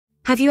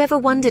Have you ever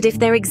wondered if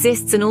there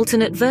exists an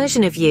alternate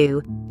version of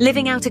you,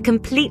 living out a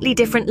completely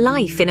different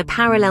life in a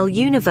parallel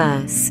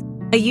universe?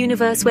 A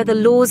universe where the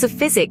laws of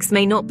physics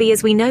may not be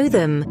as we know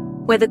them,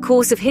 where the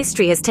course of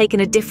history has taken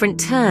a different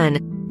turn,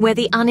 where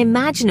the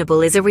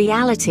unimaginable is a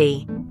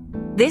reality.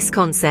 This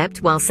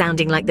concept, while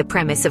sounding like the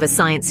premise of a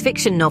science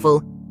fiction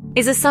novel,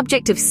 is a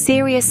subject of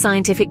serious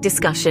scientific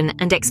discussion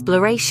and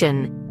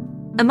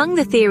exploration. Among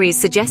the theories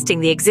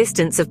suggesting the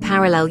existence of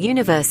parallel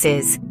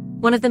universes,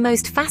 one of the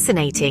most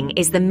fascinating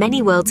is the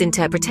many worlds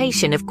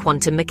interpretation of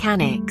quantum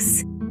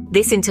mechanics.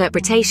 This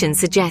interpretation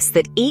suggests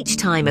that each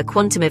time a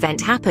quantum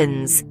event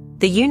happens,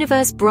 the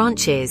universe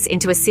branches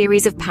into a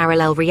series of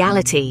parallel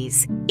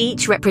realities,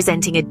 each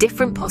representing a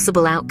different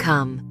possible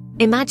outcome.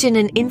 Imagine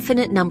an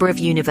infinite number of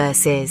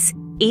universes,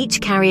 each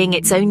carrying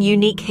its own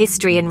unique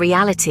history and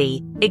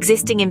reality,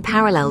 existing in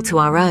parallel to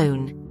our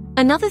own.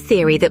 Another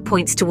theory that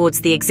points towards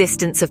the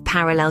existence of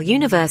parallel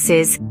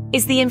universes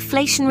is the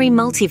inflationary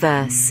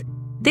multiverse.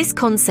 This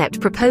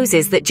concept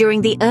proposes that during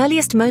the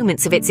earliest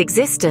moments of its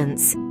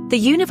existence, the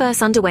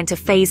universe underwent a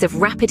phase of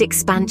rapid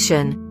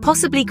expansion,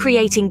 possibly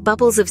creating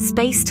bubbles of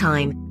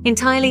space-time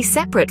entirely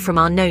separate from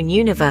our known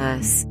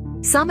universe.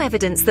 Some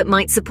evidence that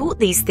might support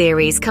these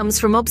theories comes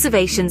from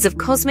observations of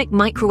cosmic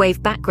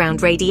microwave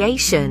background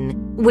radiation,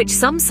 which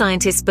some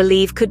scientists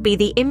believe could be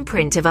the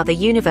imprint of other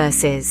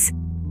universes.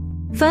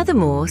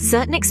 Furthermore,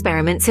 certain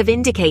experiments have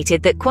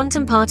indicated that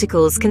quantum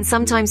particles can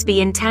sometimes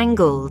be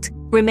entangled,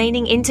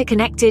 remaining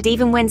interconnected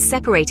even when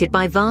separated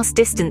by vast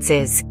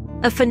distances,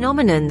 a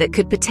phenomenon that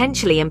could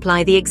potentially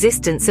imply the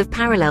existence of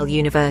parallel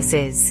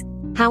universes.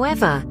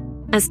 However,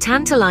 as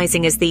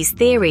tantalizing as these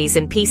theories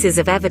and pieces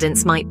of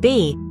evidence might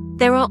be,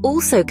 there are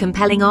also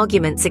compelling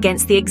arguments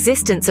against the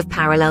existence of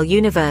parallel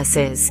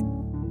universes.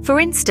 For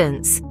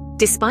instance,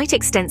 despite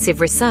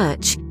extensive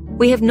research,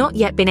 we have not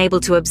yet been able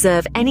to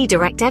observe any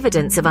direct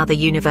evidence of other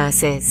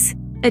universes.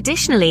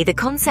 Additionally, the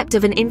concept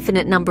of an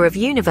infinite number of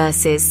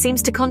universes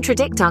seems to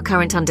contradict our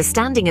current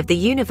understanding of the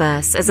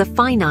universe as a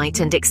finite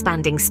and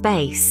expanding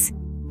space.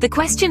 The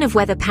question of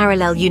whether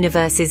parallel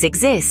universes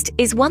exist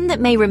is one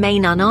that may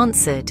remain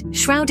unanswered,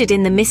 shrouded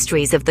in the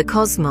mysteries of the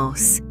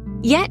cosmos.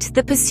 Yet,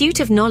 the pursuit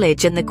of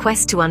knowledge and the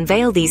quest to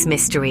unveil these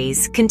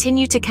mysteries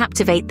continue to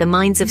captivate the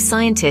minds of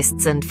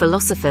scientists and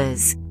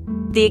philosophers.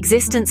 The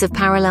existence of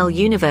parallel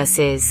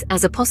universes,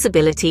 as a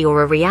possibility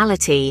or a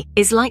reality,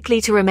 is likely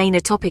to remain a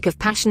topic of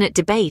passionate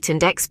debate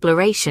and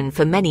exploration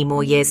for many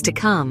more years to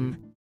come.